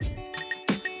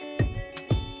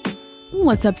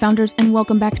What's up, founders, and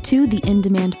welcome back to the In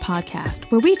Demand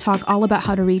podcast, where we talk all about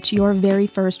how to reach your very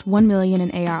first 1 million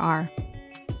in ARR.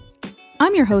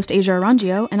 I'm your host,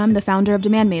 Orangio, and I'm the founder of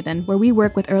DemandMaven, where we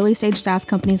work with early-stage SaaS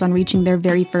companies on reaching their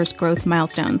very first growth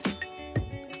milestones.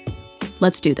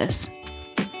 Let's do this.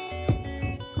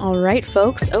 All right,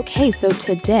 folks. Okay, so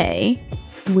today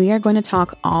we are going to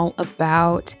talk all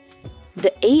about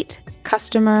the 8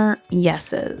 customer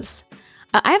yeses.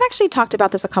 I've actually talked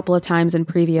about this a couple of times in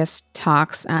previous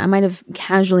talks. I might have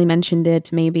casually mentioned it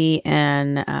maybe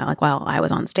in while I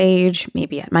was on stage,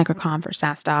 maybe at MicroConf or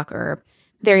SaaS Doc or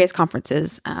various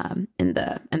conferences in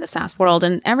the SaaS world.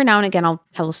 And every now and again, I'll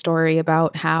tell a story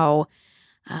about how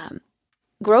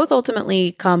growth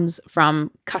ultimately comes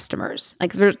from customers.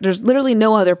 Like there's literally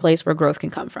no other place where growth can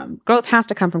come from. Growth has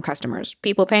to come from customers,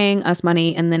 people paying us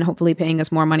money and then hopefully paying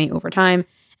us more money over time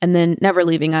and then never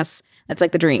leaving us. That's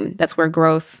like the dream. That's where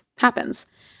growth happens.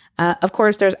 Of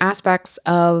course, there's aspects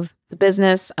of the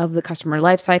business, of the customer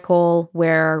lifecycle,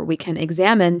 where we can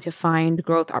examine to find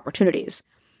growth opportunities.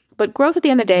 But growth at the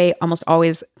end of the day almost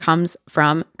always comes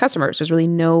from customers. There's really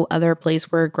no other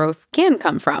place where growth can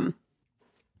come from.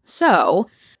 So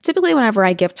typically whenever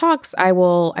I give talks, I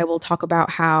will talk about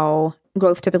how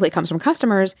growth typically comes from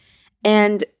customers.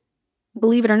 And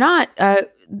believe it or not,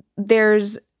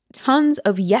 there's tons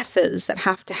of yeses that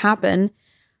have to happen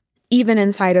even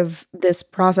inside of this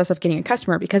process of getting a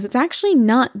customer, because it's actually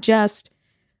not just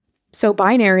so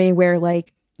binary where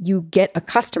like you get a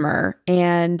customer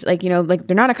and like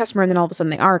they're not a customer and then all of a sudden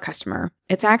they are a customer.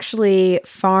 It's actually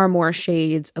far more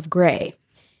shades of gray,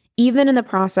 even in the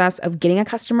process of getting a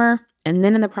customer and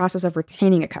then in the process of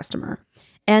retaining a customer.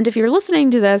 And if you're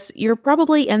listening to this, you're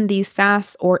probably in the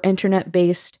SaaS or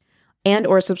internet-based and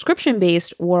or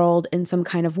subscription-based world in some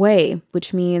kind of way,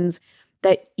 which means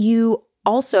that you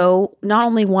also not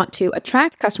only want to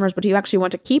attract customers, but you actually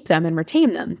want to keep them and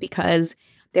retain them because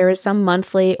there is some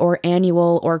monthly or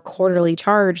annual or quarterly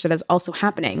charge that is also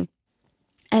happening.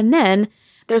 And then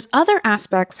there's other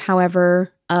aspects,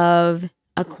 however, of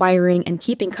acquiring and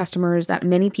keeping customers that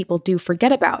many people do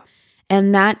forget about.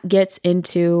 And that gets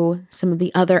into some of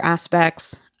the other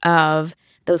aspects of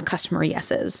those customer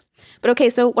yeses. But okay,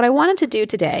 so what I wanted to do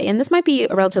today, and this might be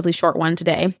a relatively short one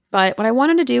today, but what I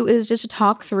wanted to do is just to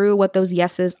talk through what those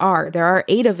yeses are. There are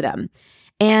 8 of them.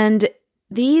 And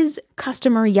these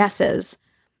customer yeses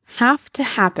have to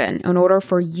happen in order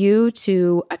for you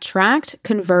to attract,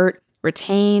 convert,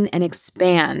 retain, and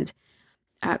expand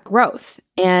growth.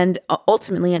 And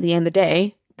ultimately, at the end of the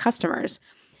day, customers.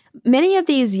 Many of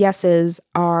these yeses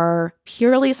are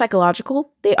purely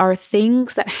psychological. They are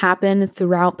things that happen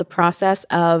throughout the process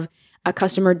of a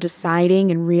customer deciding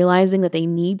and realizing that they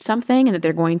need something and that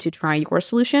they're going to try your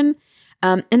solution.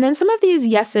 And then some of these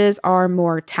yeses are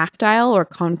more tactile or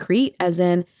concrete, as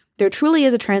in there truly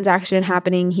is a transaction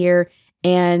happening here,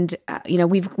 and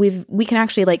we can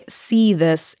actually like see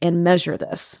this and measure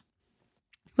this.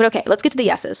 But okay, let's get to the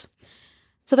yeses.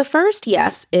 So the first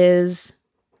yes is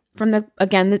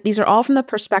these are all from the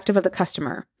perspective of the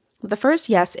customer. The first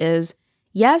yes is,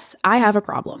 yes, I have a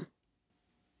problem.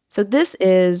 So this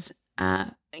is,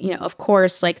 of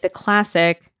course, like the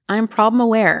classic, I'm problem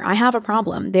aware. I have a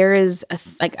problem. There is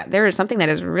something that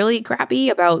is really crappy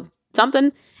about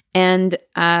something. And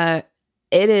it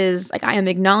is like, I am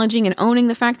acknowledging and owning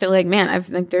the fact that like, man,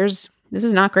 this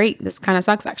is not great. This kind of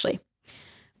sucks actually.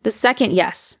 The second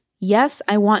yes,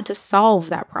 I want to solve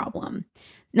that problem.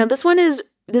 Now this one is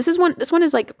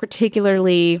like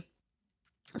particularly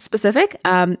specific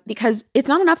because it's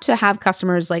not enough to have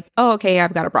customers like, oh, okay,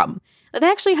 I've got a problem. They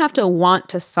actually have to want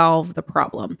to solve the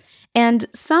problem. And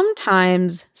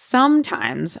sometimes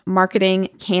marketing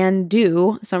can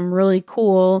do some really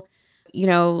cool,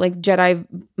 like Jedi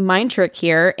mind trick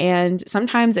here. And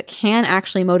sometimes it can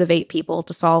actually motivate people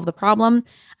to solve the problem.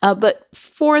 But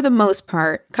for the most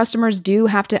part, customers do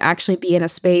have to actually be in a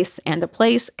space and a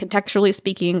place, contextually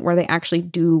speaking, where they actually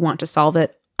do want to solve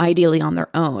it, ideally on their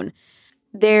own.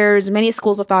 There's many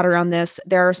schools of thought around this.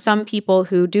 There are some people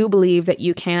who do believe that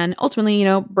you can ultimately,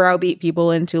 browbeat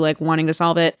people into like wanting to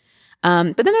solve it.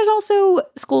 But then there's also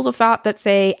schools of thought that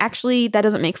say, actually, that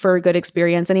doesn't make for a good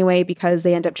experience anyway, because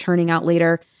they end up churning out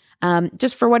later.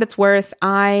 Just for what it's worth,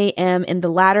 I am in the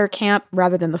latter camp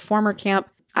rather than the former camp.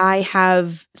 I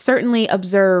have certainly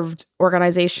observed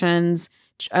organizations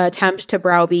attempt to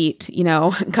browbeat,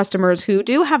 customers who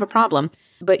do have a problem,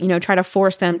 but, try to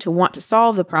force them to want to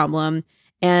solve the problem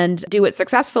and do it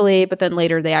successfully. But then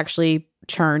later they actually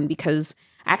churn because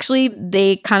actually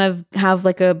they kind of have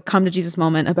like a come to Jesus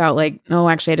moment about like, oh,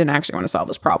 actually, I didn't actually want to solve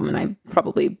this problem and I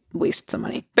probably wasted some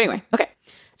money. But anyway, okay.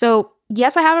 So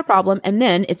yes, I have a problem. And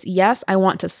then it's yes, I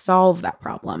want to solve that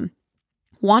problem.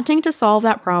 Wanting to solve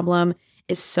that problem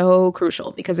is so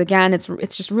crucial because again, it's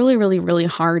just really, really, really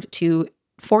hard to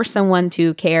force someone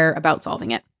to care about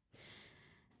solving it.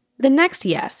 The next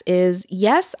yes is,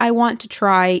 yes, I want to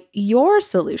try your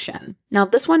solution. Now,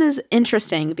 this one is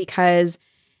interesting because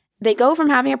they go from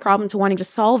having a problem to wanting to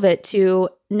solve it to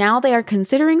now they are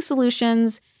considering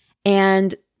solutions,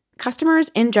 and customers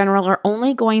in general are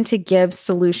only going to give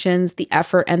solutions the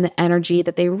effort and the energy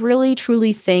that they really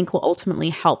truly think will ultimately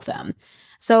help them.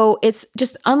 So it's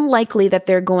just unlikely that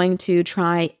they're going to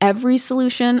try every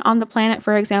solution on the planet,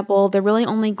 for example. They're really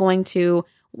only going to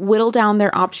whittle down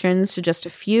their options to just a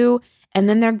few, and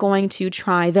then they're going to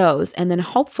try those. And then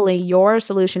hopefully your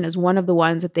solution is one of the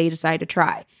ones that they decide to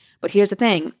try. But here's the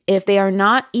thing, if they are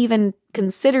not even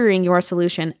considering your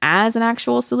solution as an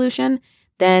actual solution,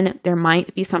 then there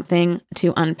might be something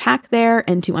to unpack there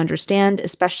and to understand,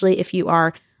 especially if you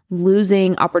are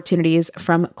losing opportunities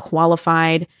from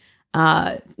qualified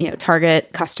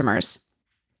target customers.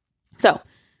 So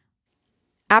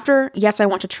after, yes, I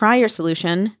want to try your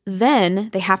solution, then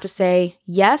they have to say,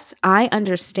 yes, I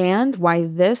understand why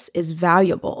this is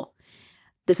valuable.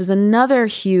 This is another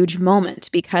huge moment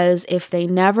because if they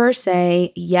never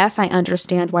say, yes, I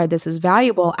understand why this is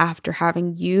valuable after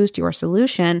having used your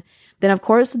solution, then of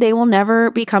course they will never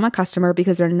become a customer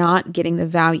because they're not getting the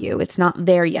value. It's not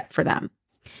there yet for them.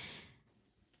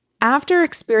 After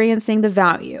experiencing the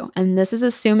value, and this is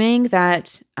assuming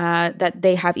that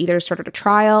they have either started a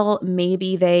trial,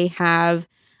 maybe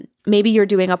you're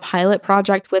doing a pilot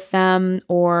project with them,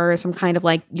 or some kind of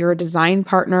like you're a design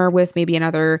partner with maybe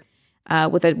another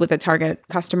with a target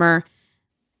customer.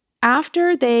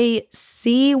 After they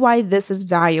see why this is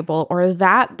valuable or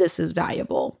that this is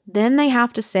valuable, then they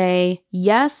have to say,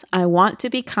 yes, I want to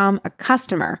become a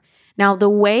customer. Now, the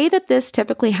way that this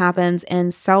typically happens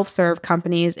in self-serve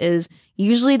companies is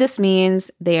usually this means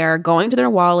they are going to their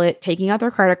wallet, taking out their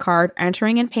credit card,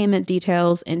 entering in payment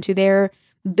details into the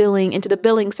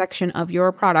billing section of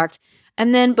your product,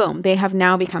 and then boom, they have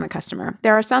now become a customer.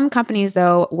 There are some companies,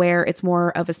 though, where it's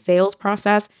more of a sales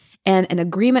process and an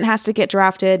agreement has to get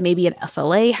drafted, maybe an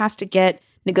SLA has to get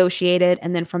negotiated,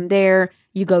 and then from there,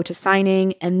 you go to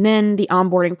signing, and then the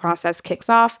onboarding process kicks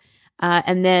off.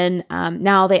 And then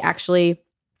now they actually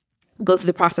go through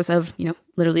the process of,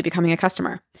 literally becoming a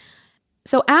customer.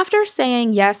 So after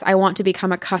saying, yes, I want to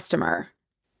become a customer,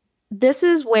 this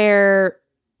is where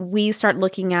we start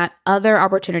looking at other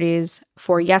opportunities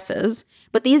for yeses.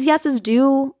 But these yeses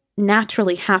do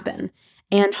naturally happen.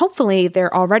 And hopefully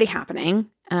they're already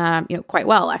happening, quite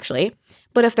well, actually.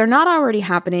 But if they're not already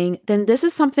happening, then this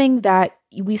is something that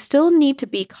we still need to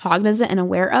be cognizant and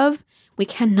aware of. We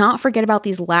cannot forget about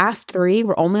these last three.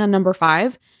 We're only on number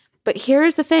 5. But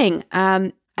here's the thing.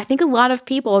 I think a lot of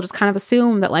people just kind of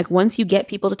assume that like once you get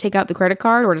people to take out the credit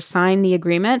card or to sign the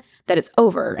agreement, that it's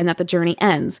over and that the journey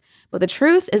ends. But the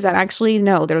truth is that actually,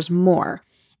 no, there's more.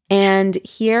 And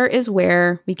here is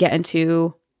where we get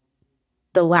into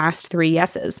the last 3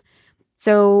 yeses.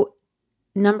 So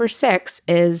number 6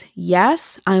 is,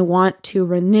 yes, I want to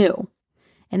renew.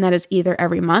 And that is either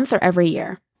every month or every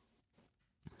year.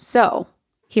 So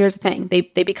here's the thing. They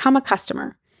become a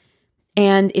customer.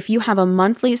 And if you have a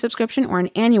monthly subscription or an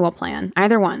annual plan,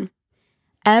 either one,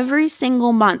 every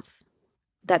single month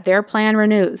that their plan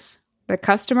renews, the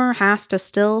customer has to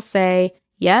still say,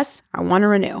 yes, I want to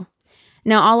renew.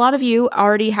 Now, a lot of you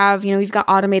already have, you've got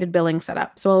automated billing set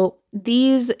up. So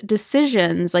these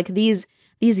decisions, like these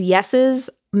yeses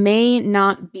may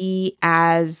not be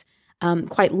as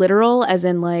quite literal as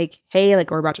in like, hey, like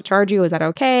we're about to charge you. Is that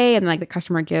okay? And like the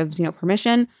customer gives,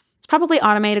 permission. It's probably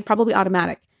automated, probably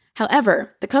automatic.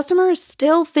 However, the customer is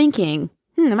still thinking,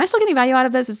 am I still getting value out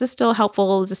of this? Is this still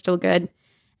helpful? Is this still good?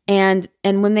 And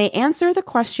when they answer the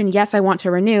question, yes, I want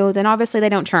to renew, then obviously they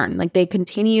don't churn. Like they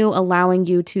continue allowing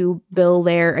you to bill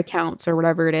their accounts or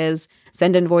whatever it is,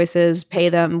 send invoices, pay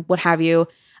them, what have you.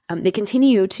 They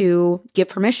continue to give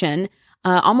permission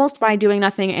almost by doing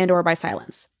nothing and or by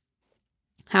silence.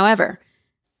 However,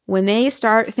 when they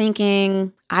start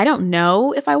thinking, I don't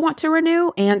know if I want to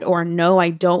renew and or no, I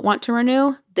don't want to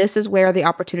renew, this is where the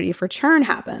opportunity for churn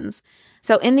happens.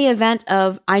 So in the event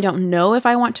of, I don't know if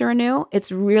I want to renew,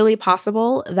 it's really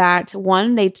possible that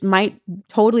one, they might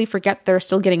totally forget they're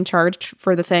still getting charged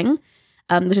for the thing,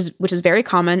 which is very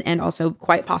common and also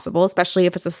quite possible, especially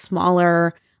if it's a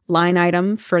smaller line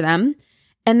item for them.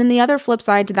 And then the other flip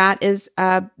side to that is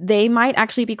they might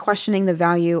actually be questioning the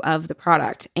value of the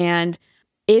product. And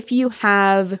if you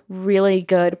have really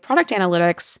good product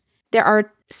analytics, there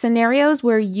are scenarios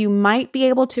where you might be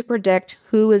able to predict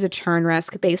who is a churn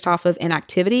risk based off of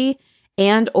inactivity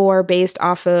and or based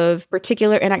off of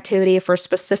particular inactivity for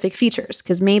specific features,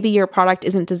 because maybe your product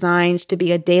isn't designed to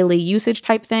be a daily usage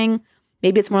type thing.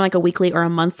 Maybe it's more like a weekly or a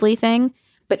monthly thing.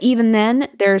 But even then,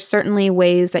 there are certainly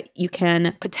ways that you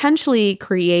can potentially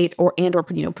create or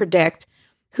predict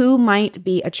who might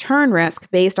be a churn risk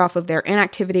based off of their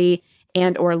inactivity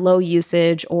and or low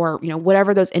usage or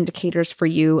whatever those indicators for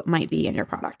you might be in your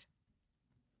product.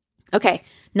 Okay,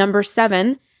 number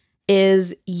 7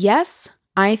 is yes,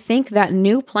 I think that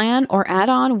new plan or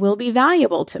add-on will be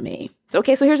valuable to me. So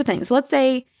here's the thing. So let's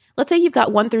say you've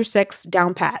got 1 through 6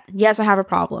 down pat. Yes, I have a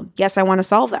problem. Yes, I want to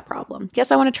solve that problem.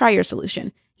 Yes, I want to try your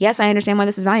solution. Yes, I understand why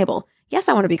this is valuable. Yes,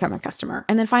 I want to become a customer.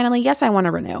 And then finally, yes, I want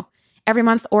to renew every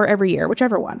month or every year,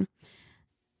 whichever one.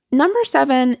 Number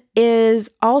 7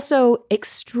 is also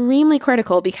extremely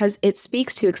critical because it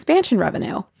speaks to expansion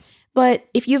revenue. But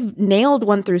if you've nailed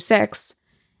 1 through 6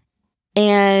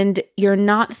 and you're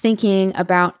not thinking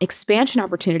about expansion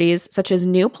opportunities such as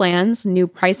new plans, new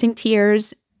pricing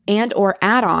tiers, and or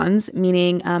add-ons,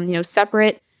 meaning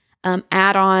separate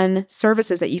add-on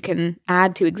services that you can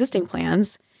add to existing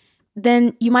plans,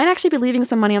 then you might actually be leaving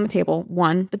some money on the table,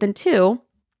 1, but then 2,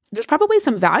 there's probably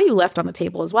some value left on the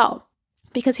table as well.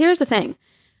 Because here's the thing.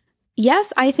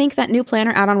 Yes, I think that new plan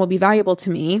or add-on will be valuable to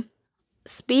me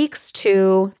speaks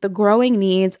to the growing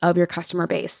needs of your customer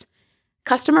base.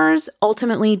 Customers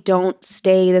ultimately don't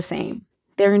stay the same.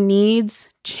 Their needs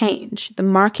change. The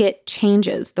market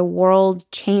changes. The world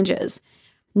changes.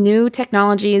 New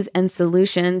technologies and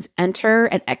solutions enter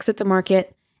and exit the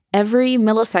market every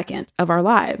millisecond of our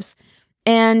lives.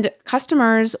 And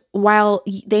customers, while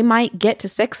they might get to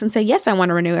 6 and say, yes, I want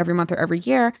to renew every month or every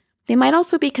year, they might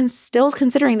also be still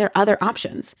considering their other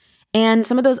options. And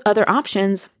some of those other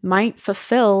options might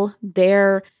fulfill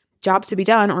their jobs to be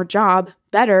done or job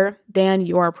better than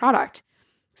your product.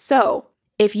 So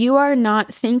if you are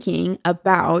not thinking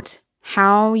about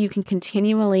how you can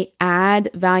continually add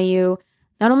value,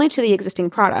 not only to the existing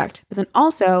product, but then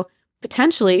also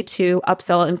potentially to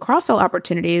upsell and cross-sell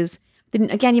opportunities, then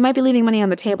again, you might be leaving money on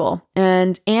the table.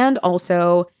 And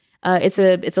also it's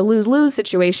a lose-lose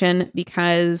situation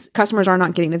because customers are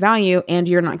not getting the value and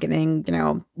you're not getting,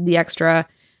 the extra,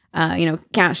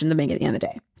 cash in the bank at the end of the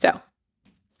day.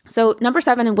 So number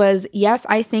 7 was, yes,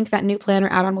 I think that new plan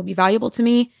or add-on will be valuable to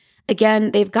me.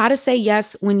 Again, they've got to say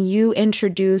yes when you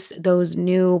introduce those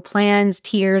new plans,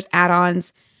 tiers,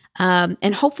 add-ons,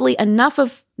 and hopefully enough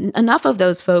of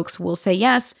those folks will say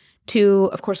yes to,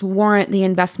 of course, warrant the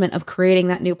investment of creating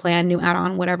that new plan, new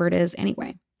add-on, whatever it is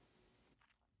anyway.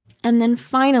 And then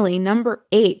finally, number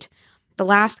 8, the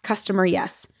last customer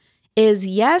yes, is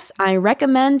yes, I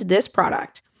recommend this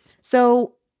product.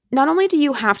 So not only do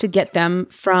you have to get them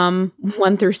from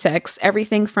 1 through 6,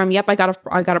 everything from, yep, I got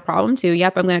a problem, to,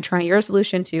 yep, I'm going to try your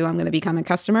solution, to, I'm going to become a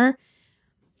customer.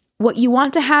 What you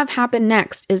want to have happen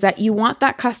next is that you want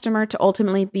that customer to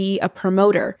ultimately be a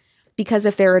promoter, because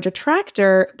if they're a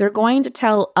detractor, they're going to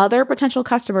tell other potential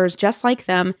customers just like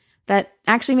them that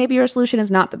actually maybe your solution is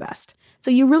not the best. So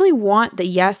you really want the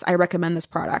yes, I recommend this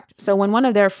product. So when one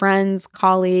of their friends,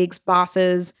 colleagues,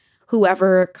 bosses,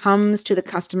 whoever comes to the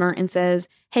customer and says,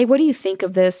 hey, what do you think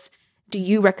of this? Do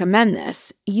you recommend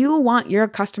this? You want your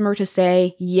customer to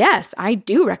say, yes, I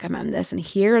do recommend this, and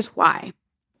here's why.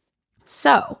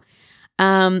 So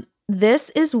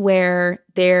this is where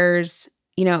there's,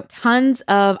 tons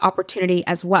of opportunity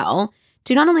as well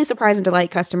to not only surprise and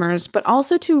delight customers, but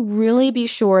also to really be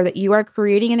sure that you are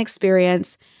creating an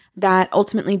experience that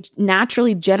ultimately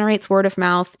naturally generates word of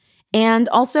mouth and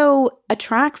also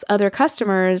attracts other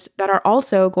customers that are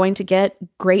also going to get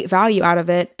great value out of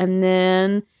it. And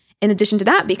then in addition to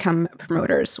that, become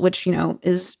promoters, which,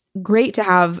 is great to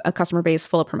have a customer base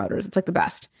full of promoters. It's like the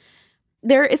best.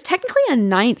 There is technically a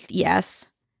 9th yes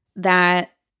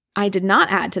that I did not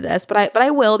add to this, but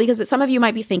I will, because some of you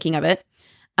might be thinking of it.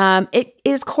 It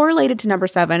is correlated to number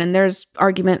 7, and there's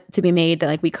argument to be made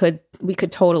that we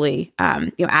could totally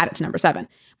add it to number 7.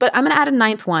 But I'm going to add a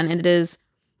 9th one, and it is,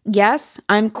 yes,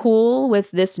 I'm cool with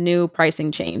this new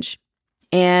pricing change.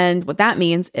 And what that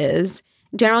means is,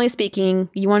 generally speaking,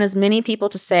 you want as many people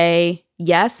to say,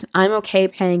 yes, I'm okay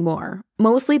paying more,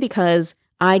 mostly because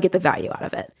I get the value out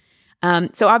of it.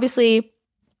 So obviously,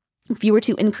 if you were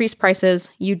to increase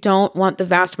prices, you don't want the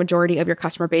vast majority of your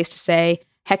customer base to say,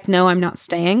 heck no, I'm not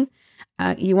staying.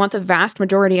 You want the vast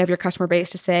majority of your customer base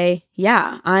to say,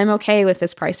 yeah, I'm okay with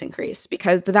this price increase,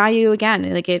 because the value, again,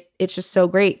 it's just so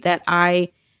great that I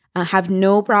have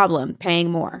no problem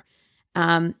paying more.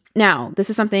 Now, this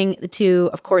is something to,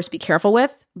 of course, be careful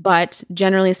with. but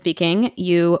generally speaking,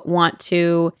 you want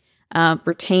to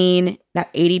retain that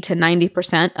 80 to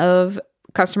 90% of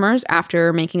customers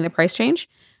after making the price change.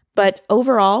 But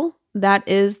overall, that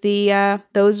is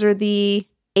those are the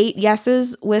 8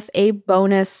 yeses with a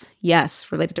bonus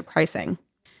yes related to pricing.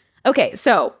 Okay,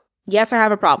 so yes, I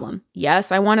have a problem.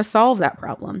 Yes, I want to solve that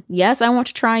problem. Yes, I want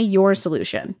to try your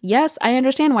solution. Yes, I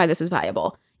understand why this is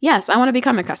valuable. Yes, I want to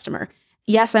become a customer.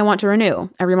 Yes, I want to renew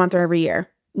every month or every year.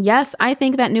 Yes, I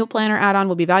think that new planner add-on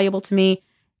will be valuable to me.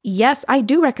 Yes, I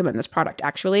do recommend this product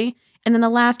actually. And then the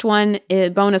last one,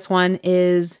 bonus one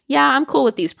is, yeah, I'm cool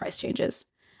with these price changes.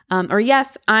 Or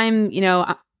yes,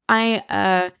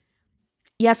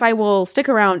 yes, I will stick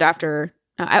around after,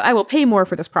 I will pay more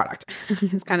for this product.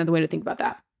 It's kind of the way to think about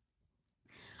that.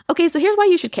 Okay, so here's why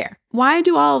you should care. Why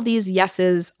do all of these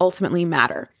yeses ultimately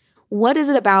matter? What is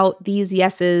it about these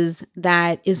yeses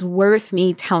that is worth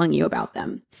me telling you about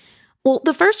them? Well,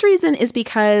 the first reason is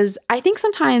because I think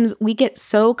sometimes we get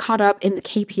so caught up in the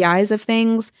KPIs of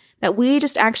things that we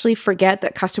just actually forget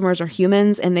that customers are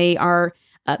humans and they are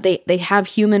they have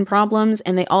human problems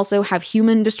and they also have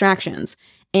human distractions.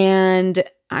 And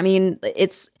I mean,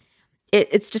 it's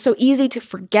just so easy to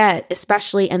forget,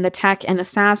 especially in the tech and the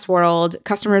SaaS world.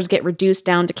 Customers get reduced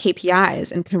down to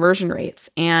KPIs and conversion rates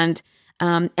and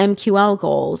MQL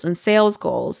goals and sales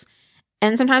goals.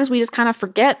 And sometimes we just kind of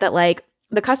forget that like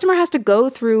the customer has to go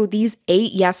through these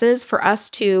 8 yeses for us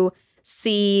to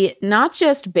see not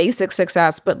just basic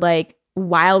success, but like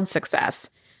wild success.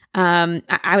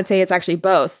 I would say it's actually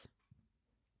both.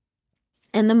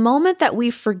 And the moment that we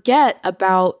forget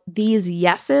about these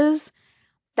yeses,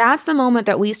 that's the moment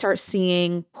that we start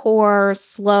seeing poor,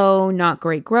 slow, not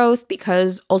great growth,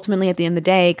 because ultimately at the end of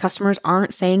the day, customers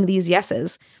aren't saying these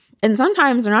yeses. And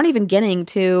sometimes they're not even getting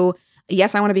to,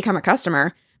 yes, I want to become a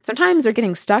customer. Sometimes they're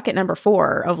getting stuck at number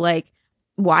 4 of like,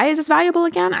 why is this valuable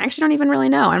again? I actually don't even really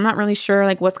know. I'm not really sure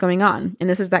like what's going on. And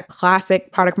this is that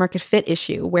classic product market fit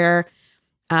issue where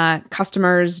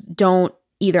customers don't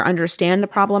either understand the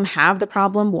problem, have the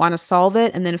problem, want to solve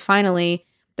it, and then finally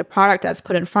the product that's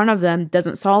put in front of them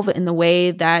doesn't solve it in the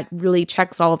way that really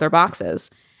checks all of their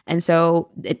boxes. And so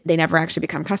they never actually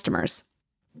become customers.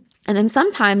 And then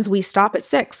sometimes we stop at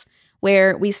 6,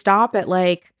 where we stop at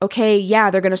like, okay,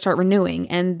 yeah, they're going to start renewing.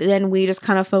 And then we just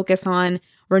kind of focus on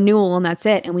renewal and that's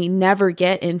it. And we never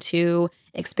get into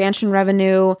expansion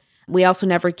revenue. We also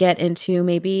never get into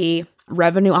maybe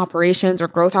revenue operations or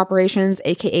growth operations,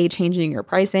 aka changing your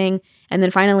pricing. And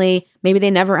then finally, maybe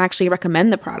they never actually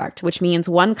recommend the product, which means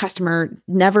one customer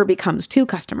never becomes 2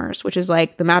 customers, which is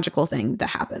like the magical thing that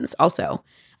happens also,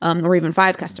 or even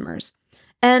 5 customers.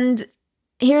 And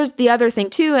here's the other thing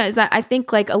too, is that I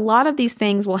think like a lot of these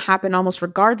things will happen almost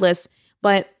regardless,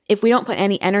 but if we don't put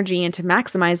any energy into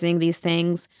maximizing these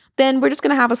things, then we're just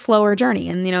going to have a slower journey.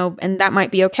 And, and that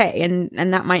might be okay.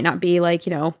 And that might not be like,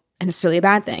 necessarily a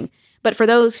bad thing. But for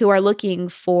those who are looking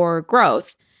for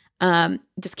growth,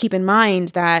 just keep in mind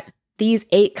that these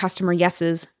 8 customer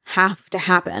yeses have to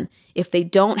happen. If they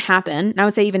don't happen, and I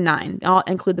would say even 9, I'll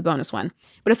include the bonus one.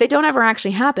 But if they don't ever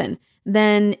actually happen,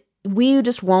 then we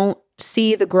just won't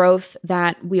see the growth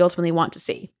that we ultimately want to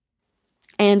see.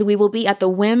 And we will be at the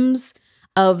whims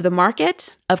of the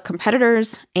market, of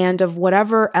competitors, and of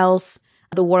whatever else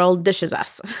the world dishes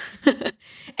us.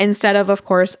 Instead of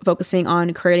course, focusing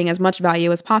on creating as much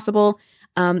value as possible,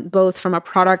 both from a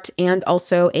product and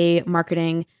also a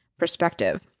marketing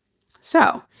perspective.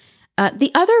 So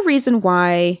the other reason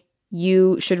why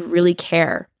you should really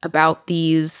care about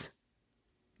these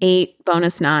 8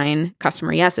 bonus 9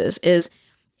 customer yeses is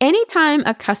anytime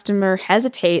a customer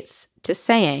hesitates to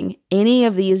saying any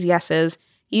of these yeses,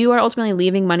 you are ultimately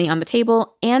leaving money on the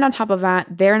table. And on top of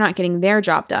that, they're not getting their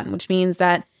job done, which means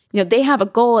that they have a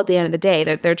goal at the end of the day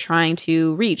that they're trying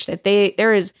to reach, that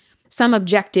there is some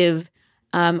objective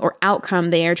or outcome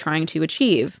they are trying to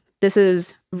achieve. This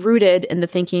is rooted in the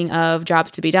thinking of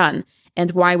jobs to be done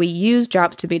and why we use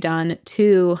jobs to be done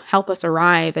to help us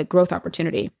arrive at growth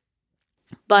opportunity.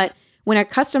 But when a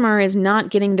customer is not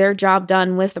getting their job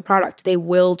done with the product, they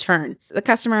will churn. The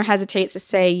customer hesitates to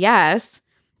say yes,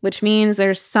 which means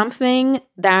there's something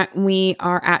that we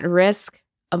are at risk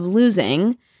of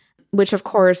losing, which of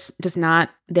course does not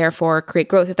therefore create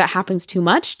growth. If that happens too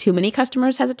much, too many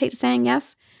customers hesitate to saying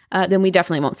yes, then we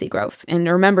definitely won't see growth. And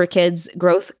remember, kids,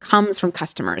 growth comes from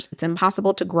customers. It's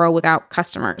impossible to grow without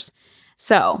customers.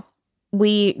 So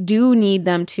we do need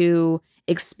them to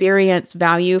experience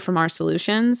value from our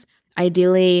solutions,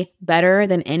 ideally better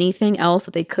than anything else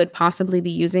that they could possibly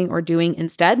be using or doing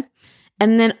instead.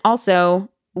 And then also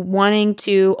wanting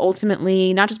to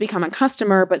ultimately not just become a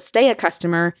customer, but stay a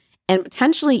customer and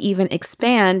potentially even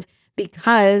expand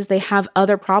because they have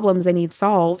other problems they need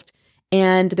solved,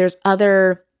 and there's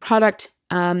other product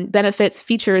benefits,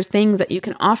 features, things that you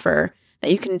can offer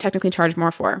that you can technically charge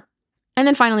more for. And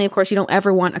then finally, of course, you don't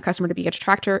ever want a customer to be a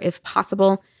detractor if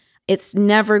possible. It's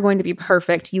never going to be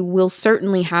perfect. You will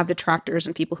certainly have detractors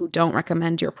and people who don't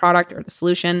recommend your product or the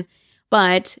solution.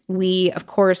 But we, of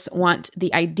course, want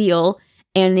the ideal.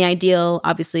 And the ideal,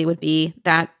 obviously, would be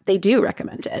that they do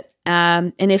recommend it.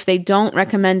 And if they don't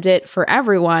recommend it for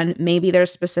everyone, maybe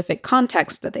there's specific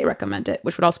context that they recommend it,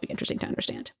 which would also be interesting to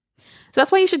understand. So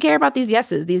that's why you should care about these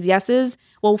yeses. These yeses,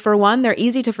 well, for one, they're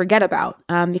easy to forget about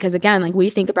because, again, like we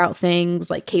think about things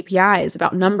like KPIs,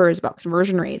 about numbers, about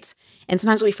conversion rates. And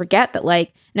sometimes we forget that,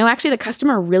 like, no, actually, the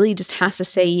customer really just has to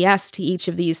say yes to each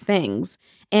of these things.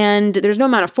 And there's no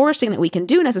amount of forcing that we can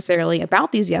do necessarily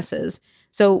about these yeses.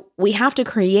 So we have to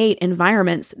create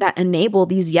environments that enable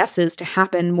these yeses to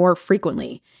happen more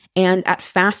frequently and at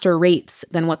faster rates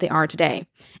than what they are today.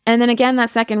 And then again, that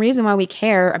second reason why we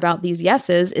care about these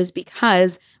yeses is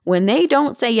because when they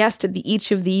don't say yes to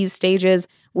each of these stages,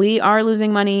 we are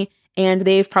losing money and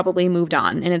they've probably moved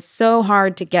on. And it's so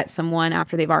hard to get someone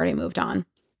after they've already moved on.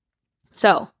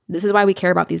 So this is why we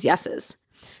care about these yeses.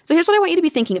 So here's what I want you to be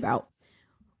thinking about.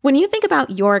 When you think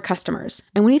about your customers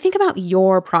and when you think about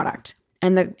your product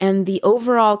and the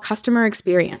overall customer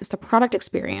experience, the product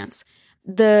experience,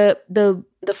 the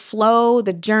flow,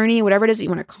 the journey, whatever it is that you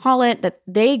want to call it, that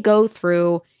they go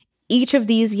through each of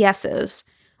these yeses.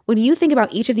 When you think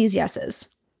about each of these yeses,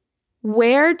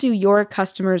 where do your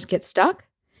customers get stuck?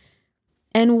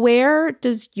 And where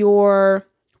does your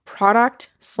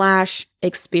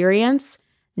product/experience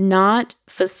not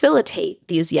facilitate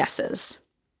these yeses?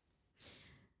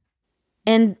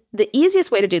 And the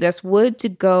easiest way to do this would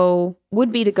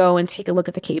be to go and take a look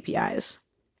at the KPIs.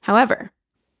 However,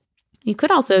 you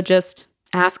could also just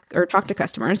ask or talk to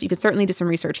customers. You could certainly do some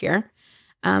research here.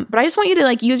 But I just want you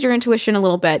to use your intuition a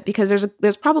little bit because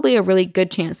there's probably a really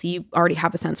good chance that you already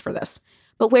have a sense for this.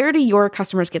 But where do your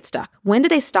customers get stuck? When do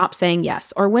they stop saying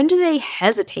yes? Or when do they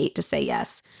hesitate to say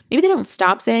yes? Maybe they don't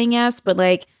stop saying yes, but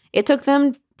it took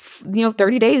them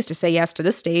 30 days to say yes to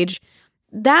this stage.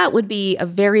 That would be a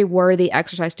very worthy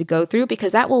exercise to go through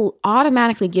because that will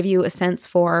automatically give you a sense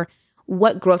for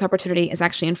what growth opportunity is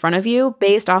actually in front of you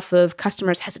based off of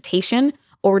customers' hesitation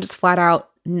or just flat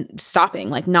out stopping,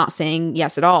 not saying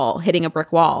yes at all, hitting a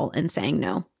brick wall and saying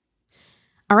no.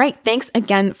 All right, thanks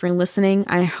again for listening.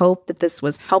 I hope that this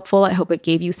was helpful. I hope it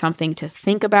gave you something to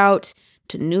think about,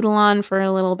 to noodle on for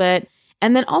a little bit,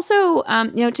 and then also,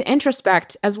 to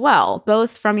introspect as well,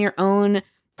 both from your own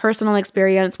personal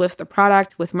experience with the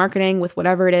product, with marketing, with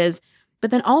whatever it is, but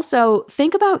then also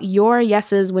think about your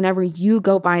yeses whenever you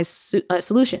go buy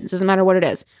solutions. Doesn't matter what it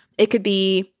is. It could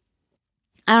be,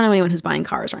 I don't know anyone who's buying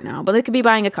cars right now, but it could be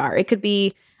buying a car. It could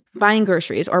be buying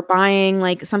groceries or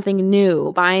buying something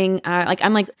new, buying,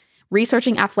 I'm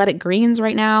researching athletic greens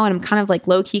right now. And I'm kind of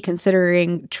low-key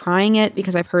considering trying it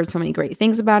because I've heard so many great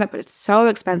things about it, but it's so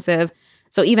expensive.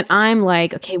 So even I'm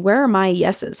okay, where are my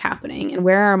yeses happening and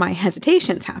where are my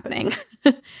hesitations happening?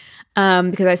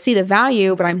 Because I see the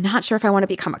value, but I'm not sure if I want to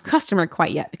become a customer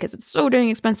quite yet because it's so dang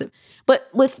expensive. But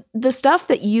with the stuff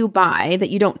that you buy that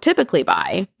you don't typically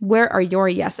buy, where are your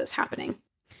yeses happening?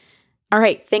 All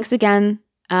right, thanks again.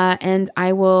 And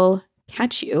I will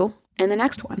catch you in the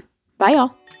next one. Bye,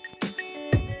 y'all.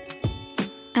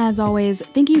 As always,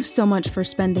 thank you so much for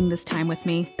spending this time with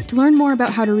me. To learn more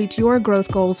about how to reach your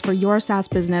growth goals for your SaaS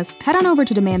business, head on over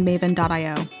to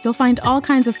DemandMaven.io. You'll find all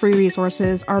kinds of free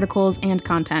resources, articles, and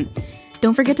content.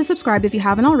 Don't forget to subscribe if you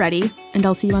haven't already, and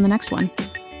I'll see you on the next one.